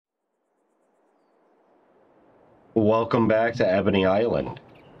Welcome back to Ebony Island.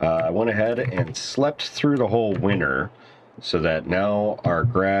 I went ahead and slept through the whole winter so that now our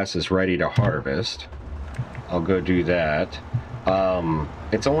grass is ready to harvest. I'll go do that.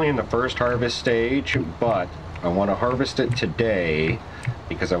 It's only in the first harvest stage, but I want to harvest it today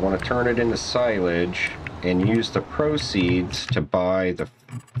because I want to turn it into silage and use the proceeds to buy the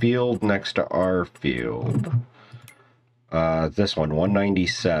field next to our field. This one,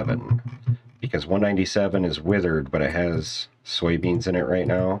 197. Because 197 is withered, but it has soybeans in it right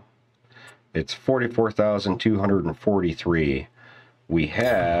now. It's 44,243. We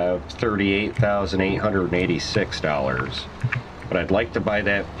have $38,886. But I'd like to buy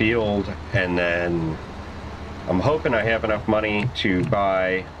that field, and then I'm hoping I have enough money to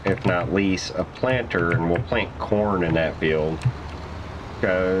buy, if not lease, a planter, and we'll plant corn in that field.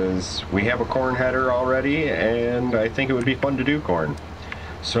 Because we have a corn header already, and I think it would be fun to do corn.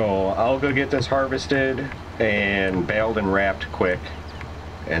 So I'll go get this harvested and baled and wrapped quick,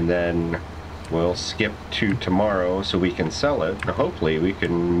 and then we'll skip to tomorrow so we can sell it, and hopefully we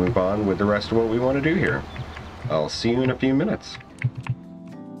can move on with the rest of what we want to do here. I'll see you in a few minutes.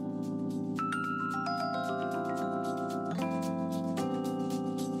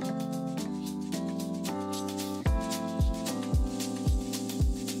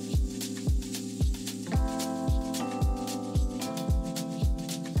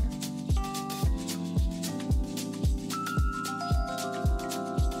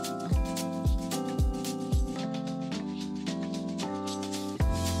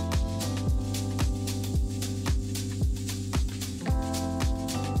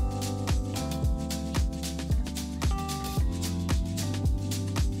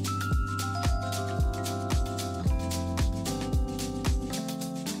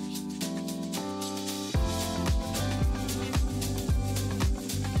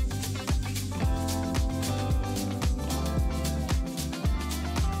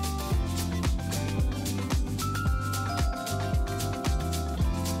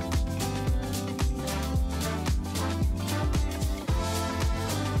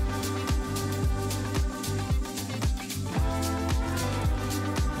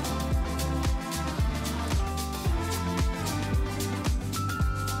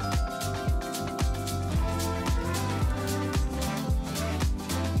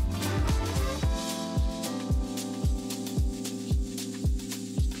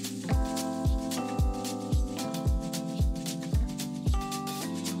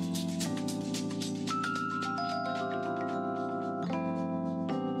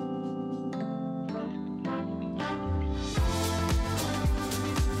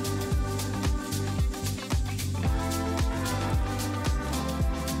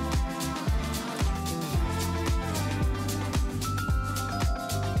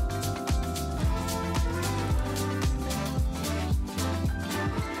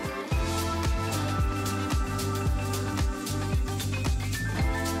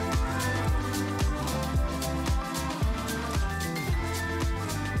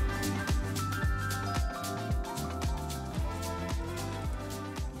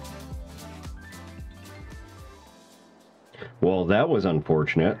 Well, that was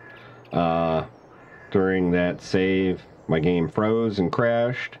unfortunate. During that save, my game froze and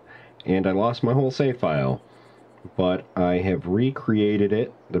crashed, and I lost my whole save file. But I have recreated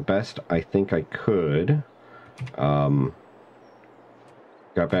it the best I think I could. Got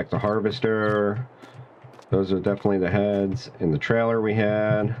back the harvester. Those are definitely the heads in the trailer we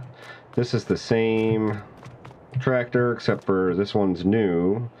had. This is the same tractor, except for this one's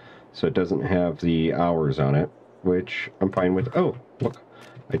new, so it doesn't have the hours on it, which I'm fine with. Oh, look,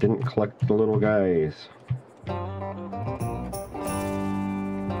 I didn't collect the little guys.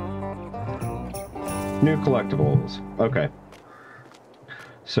 New collectibles. Okay.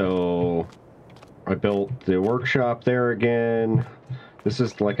 So I built the workshop there again. This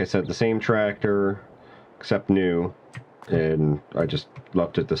is, like I said, the same tractor, except new. And I just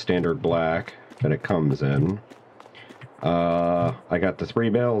left it the standard black that it comes in. I got the 3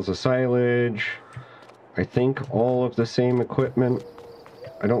 bales of silage. I think all of the same equipment.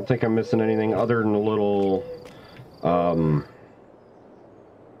 I don't think I'm missing anything other than a little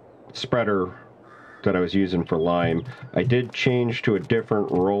spreader that I was using for lime. I did change to a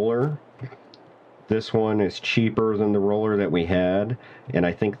different roller. This one is cheaper than the roller that we had, and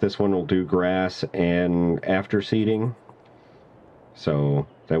I think this one will do grass and after seeding. So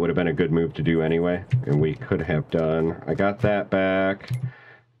that would have been a good move to do anyway, and we could have done. I got that back,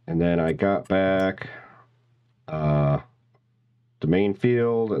 and then I got back the main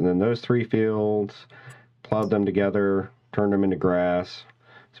field, and then those 3 fields, plowed them together, turned them into grass.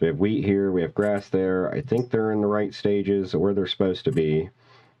 So we have wheat here, we have grass there. I think they're in the right stages where they're supposed to be.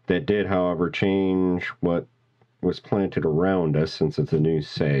 That did, however, change what was planted around us since it's a new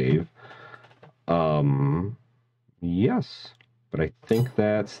save. Yes, but I think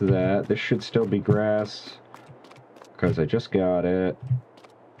that's that. This should still be grass because I just got it.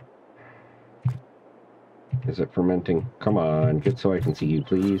 Is it fermenting? Come on, get so I can see you,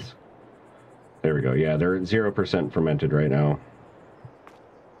 please. There we go. Yeah, they're at 0% fermented right now.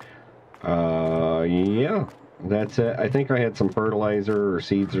 Yeah, that's it. I think I had some fertilizer or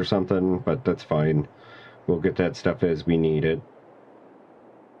seeds or something, but that's fine. We'll get that stuff as we need it.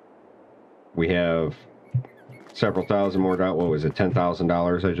 We have several thousand more dollars. What was it?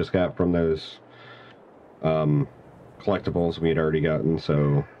 $10,000 I just got from those collectibles we had already gotten.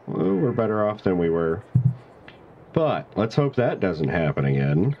 So well, we're better off than we were. But let's hope that doesn't happen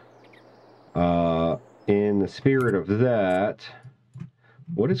again. In the spirit of that,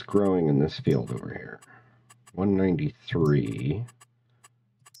 what is growing in this field over here? 193.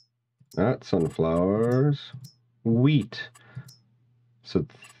 Not sunflowers. Wheat. So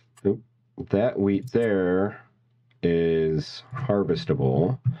that wheat there is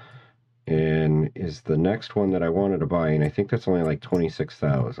harvestable and is the next one that I wanted to buy, and I think that's only like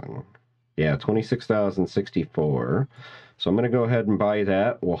 26,000. Yeah, 26,064. So I'm going to go ahead and buy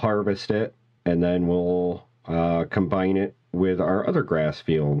that. We'll harvest it, and then we'll combine it with our other grass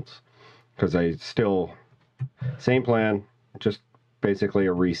fields, because I still, same plan, just basically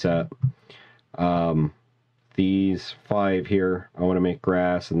a reset. These 5 here, I want to make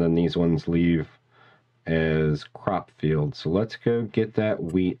grass, and then these ones leave as crop fields. So let's go get that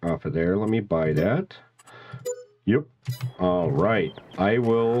wheat off of there. Let me buy that. Yep. All right. I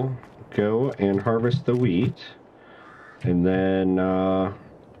will go and harvest the wheat, and then,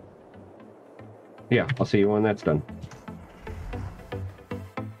 yeah, I'll see you when that's done.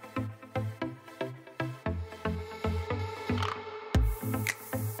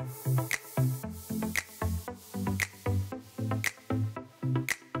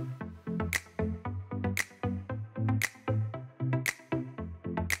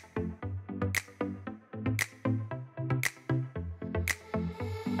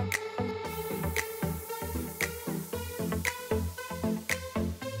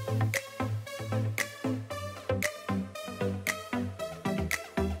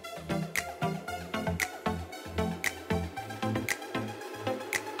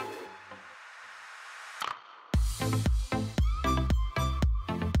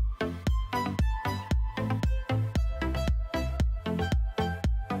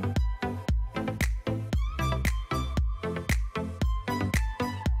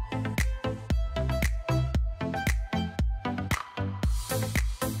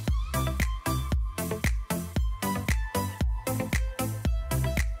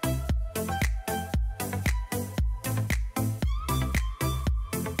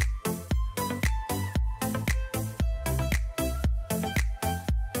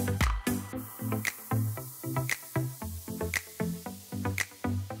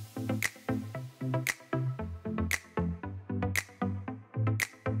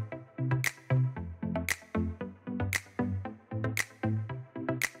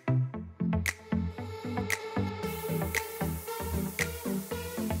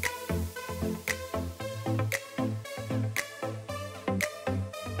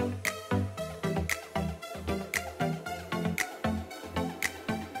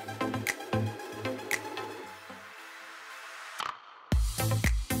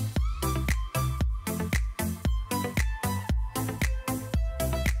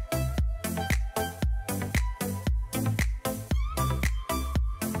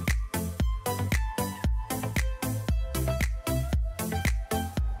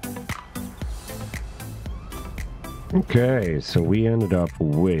 Okay, so we ended up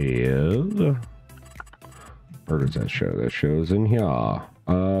with, where does that show? That shows in here,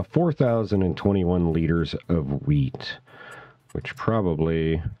 4,021 liters of wheat, which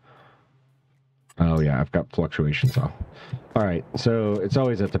probably, oh yeah, I've got fluctuations off. All right, so it's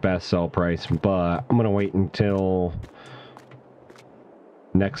always at the best sell price, but I'm going to wait until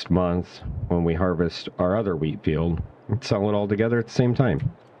next month when we harvest our other wheat field and sell it all together at the same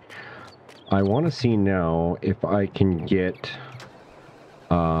time. I want to see now if I can get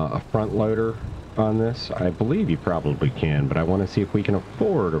a front loader on this. I believe you probably can, but I want to see if we can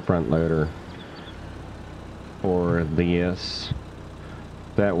afford a front loader for this.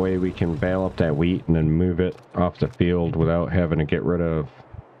 That way we can bale up that wheat and then move it off the field without having to get rid of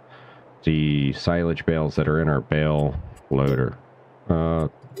the silage bales that are in our bale loader.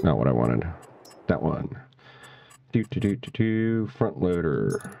 Not what I wanted. That one. Front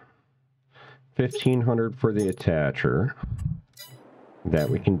loader. 1,500 for the attacher. That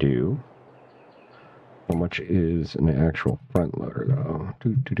we can do. How much is an actual front loader though?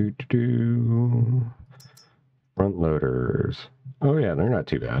 Front loaders. Oh yeah, they're not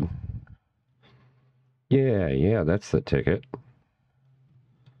too bad. Yeah, that's the ticket.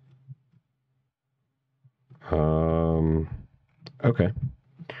 Okay.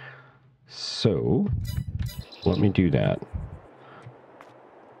 So, let me do that.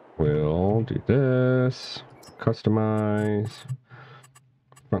 We'll do this. Customize.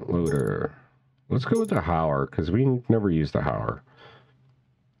 Front loader. Let's go with the Hauer, because we never use the Hauer.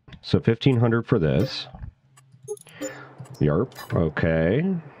 So 1,500 for this. Yarp. Okay.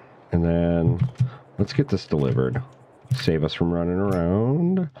 And then, let's get this delivered. Save us from running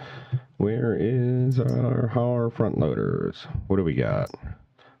around. Where is our Hauer front loaders? What do we got?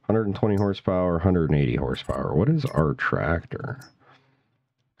 120 horsepower, 180 horsepower. What is our tractor?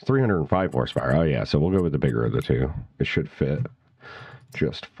 305 horsepower. Oh yeah, so we'll go with the bigger of the two. It should fit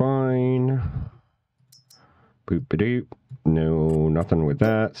just fine. Boop-a-doop. No, nothing with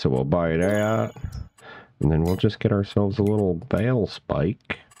that, so we'll buy that. And then we'll just get ourselves a little bale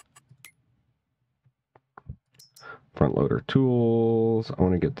spike. Front loader tools. I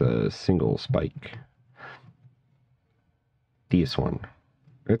want to get the single spike. This one.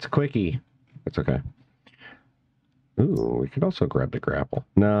 It's a quickie. It's okay. Ooh, we could also grab the grapple.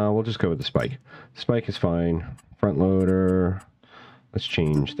 No, we'll just go with the spike. Spike is fine. Front loader. Let's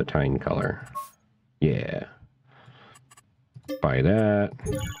change the tine color. Yeah. Buy that.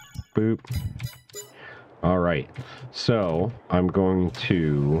 Boop. Alright. So, I'm going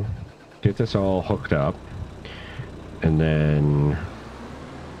to get this all hooked up. And then...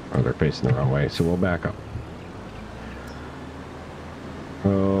 Oh, they're facing the wrong way, so we'll back up.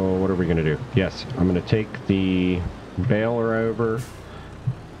 Oh, what are we going to do? Yes, I'm going to take the baler over,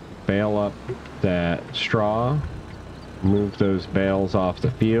 bale up that straw, move those bales off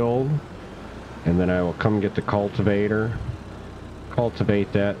the field, and then I will come get the cultivator,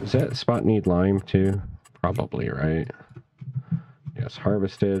 cultivate that. Does that spot need lime too? Probably, right? Yes,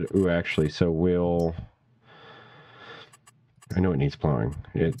 harvested. Ooh, actually, so we'll... I know it needs plowing.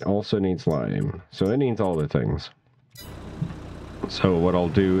 It also needs lime. So it needs all the things. So what I'll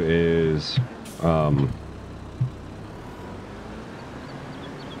do is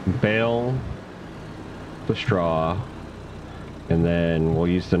bale the straw, and then we'll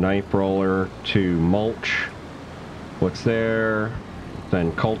use the knife roller to mulch what's there,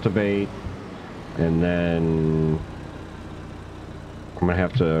 then cultivate, and then I'm gonna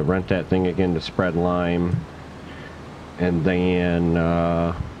have to rent that thing again to spread lime, and then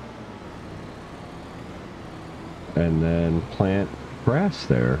plant grass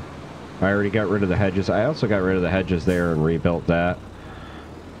there. I already got rid of the hedges. I also got rid of the hedges there and rebuilt that.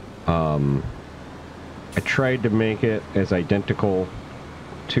 I tried to make it as identical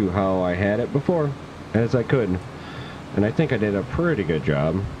to how I had it before as I could, and I think I did a pretty good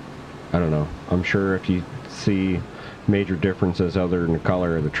job. I don't know. I'm sure if you see major differences other than the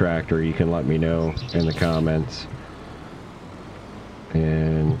color of the tractor, you can let me know in the comments.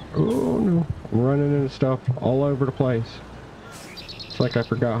 And oh no, I'm running into stuff all over the place. It's like I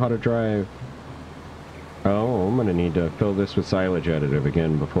forgot how to drive. Oh, I'm gonna need to fill this with silage additive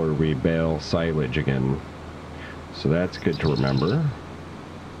again before we bale silage again. So that's good to remember.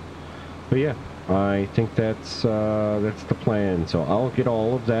 But yeah, I think that's the plan. So I'll get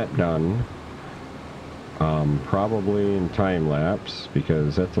all of that done. Probably in time lapse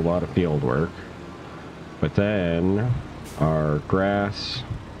because that's a lot of field work. But then our grass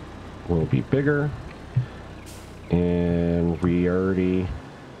will be bigger, and we already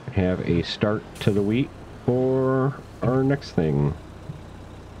have a start to the wheat for our next thing.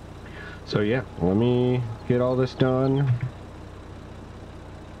 So yeah, let me get all this done.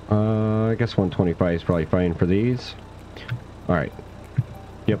 I guess 125 is probably fine for these. Alright.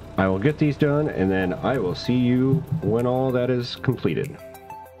 Yep, I will get these done, and then I will see you when all that is completed.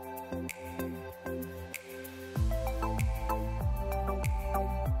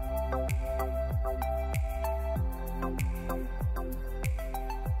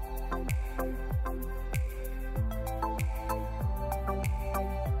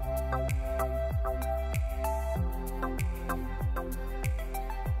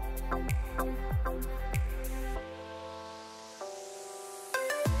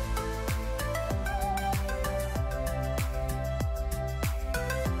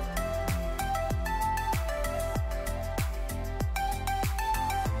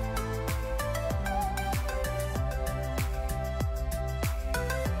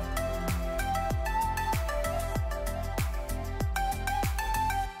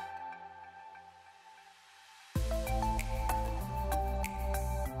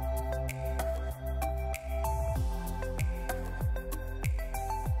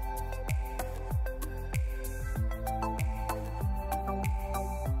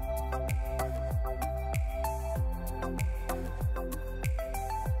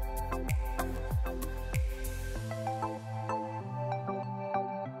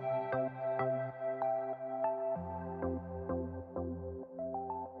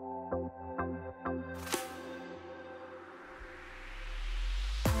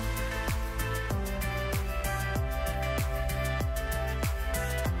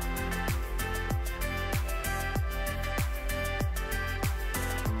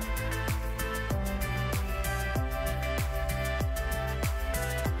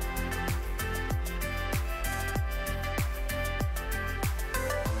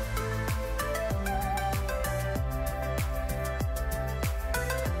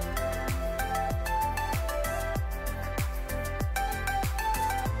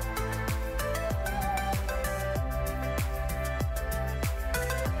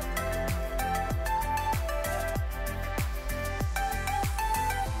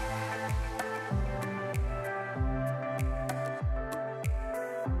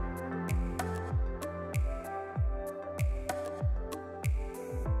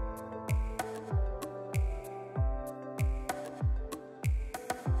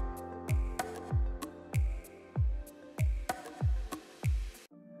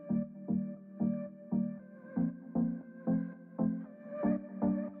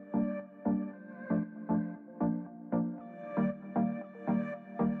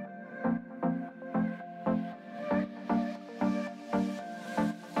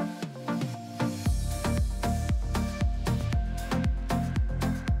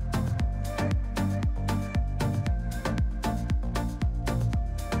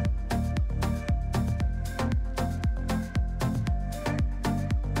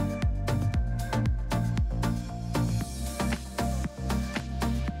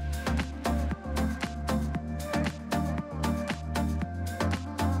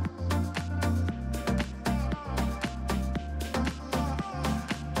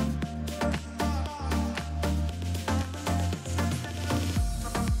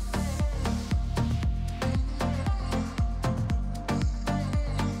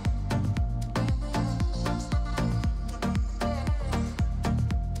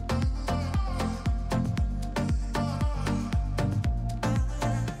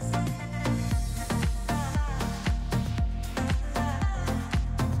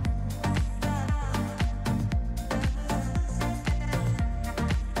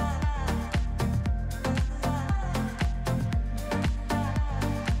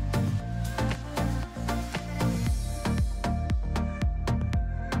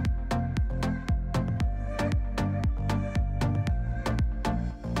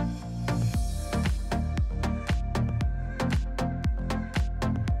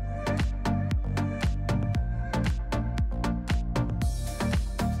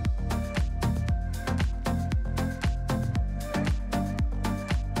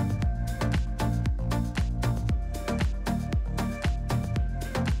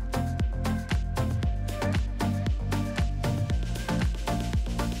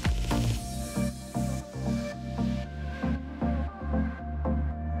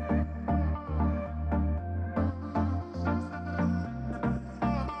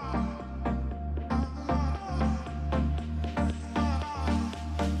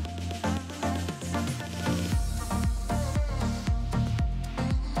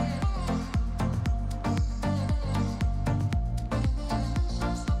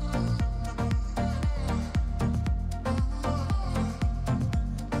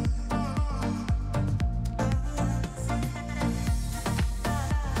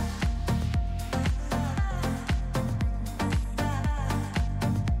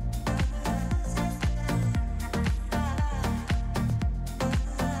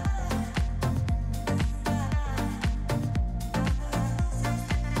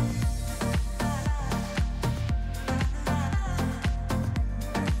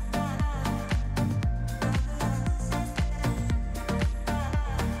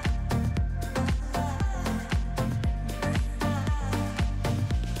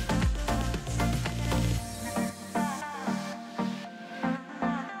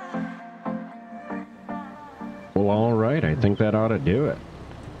 all right. I think that ought to do it.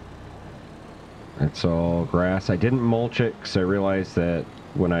 It's all grass. I didn't mulch it because I realized that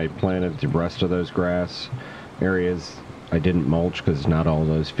when I planted the rest of those grass areas, I didn't mulch because not all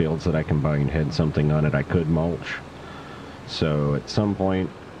those fields that I combined had something on it I could mulch. So at some point,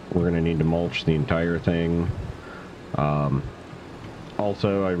 we're going to need to mulch the entire thing.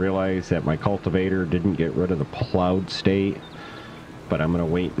 Also, I realized that my cultivator didn't get rid of the plowed state, but I'm going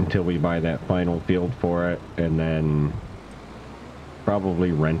to wait until we buy that final field for it, and then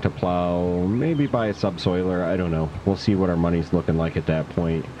probably rent a plow, maybe buy a subsoiler, I don't know. We'll see what our money's looking like at that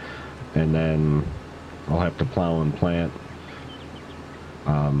point, and then I'll have to plow and plant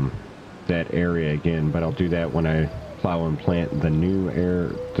that area again, but I'll do that when I plow and plant the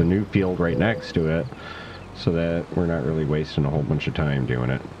new field right next to it, so that we're not really wasting a whole bunch of time doing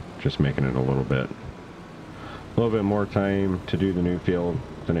it, just making it a little bit more time to do the new field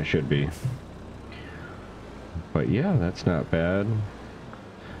than it should be. But yeah, that's not bad.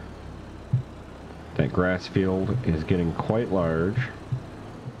 That grass field is getting quite large.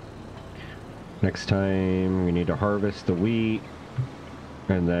 Next time we need to harvest the wheat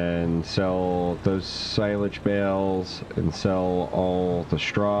and then sell those silage bales and sell all the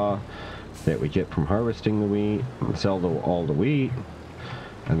straw that we get from harvesting the wheat, and sell all the wheat,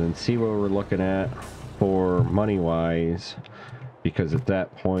 and then see what we're looking at for money wise, because at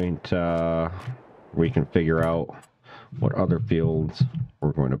that point we can figure out what other fields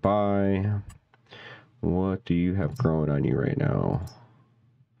we're going to buy. What do you have growing on you right now?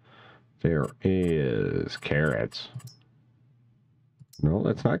 There is carrots. No,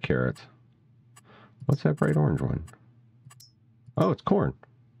 that's not carrots. What's that bright orange one? Oh, it's corn.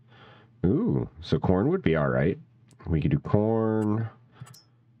 Ooh, so corn would be all right. We could do corn.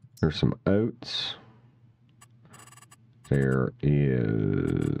 There's some oats. There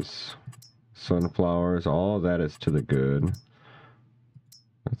is sunflowers. All of that is to the good.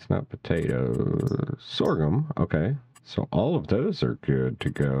 That's not potatoes. Sorghum. Okay. So all of those are good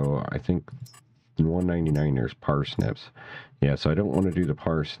to go. I think in 199 there's parsnips. Yeah, so I don't want to do the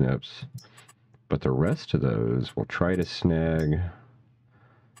parsnips. But the rest of those we'll try to snag.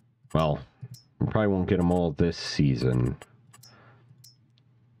 Well, we probably won't get them all this season.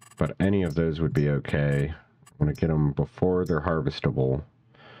 But any of those would be okay. I want to get them before they're harvestable.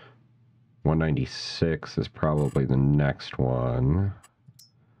 196 is probably the next one,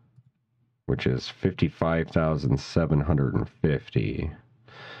 which is 55,750.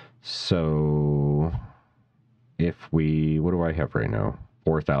 So if we, what do I have right now?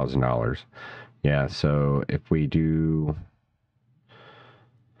 $4,000. Yeah, so if we do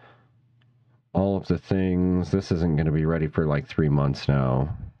all of the things, this isn't going to be ready for like 3 months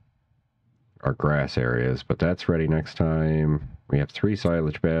now, our grass areas, but that's ready next time. We have 3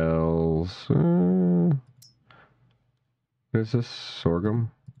 silage bales. What is this?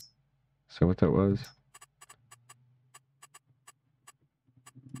 Sorghum? Is that what that was?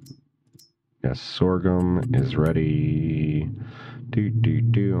 Yes, sorghum is ready.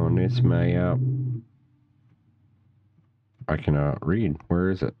 On this map. I cannot read. Where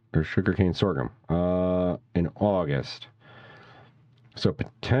is it? There's sugarcane sorghum. In August. So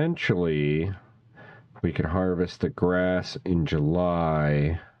potentially we could harvest the grass in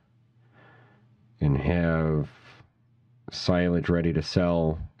July and have silage ready to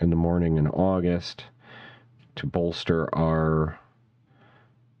sell in the morning in August to bolster our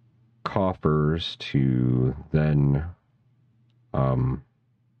coffers to then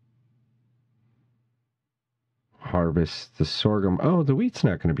harvest the sorghum. Oh, the wheat's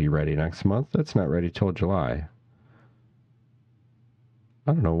not going to be ready next month. That's not ready till July.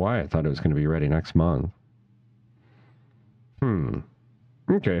 I don't know why I thought it was going to be ready next month.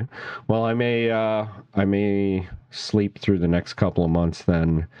 Okay. Well, I may sleep through the next couple of months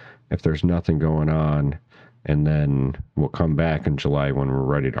then, if there's nothing going on, and then we'll come back in July when we're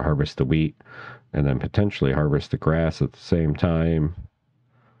ready to harvest the wheat, and then potentially harvest the grass at the same time,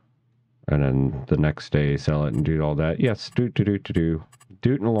 and then the next day sell it and do all that. Yes,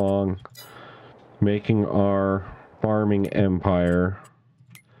 dooting along, making our farming empire.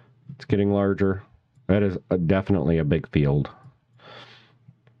 It's getting larger. That is definitely a big field.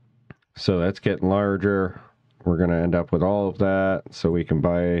 So that's getting larger. We're going to end up with all of that so we can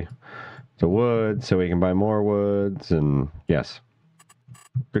buy the wood, so we can buy more woods, and yes.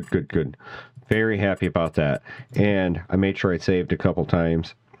 Good. Very happy about that. And I made sure I saved a couple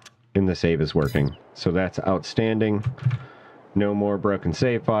times, and the save is working. So that's outstanding. No more broken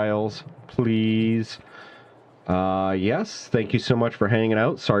save files, please. Yes, thank you so much for hanging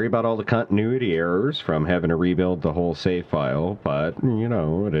out. Sorry about all the continuity errors from having to rebuild the whole save file, but, you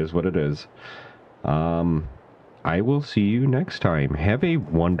know, it is what it is. I will see you next time. Have a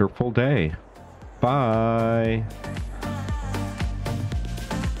wonderful day. Bye.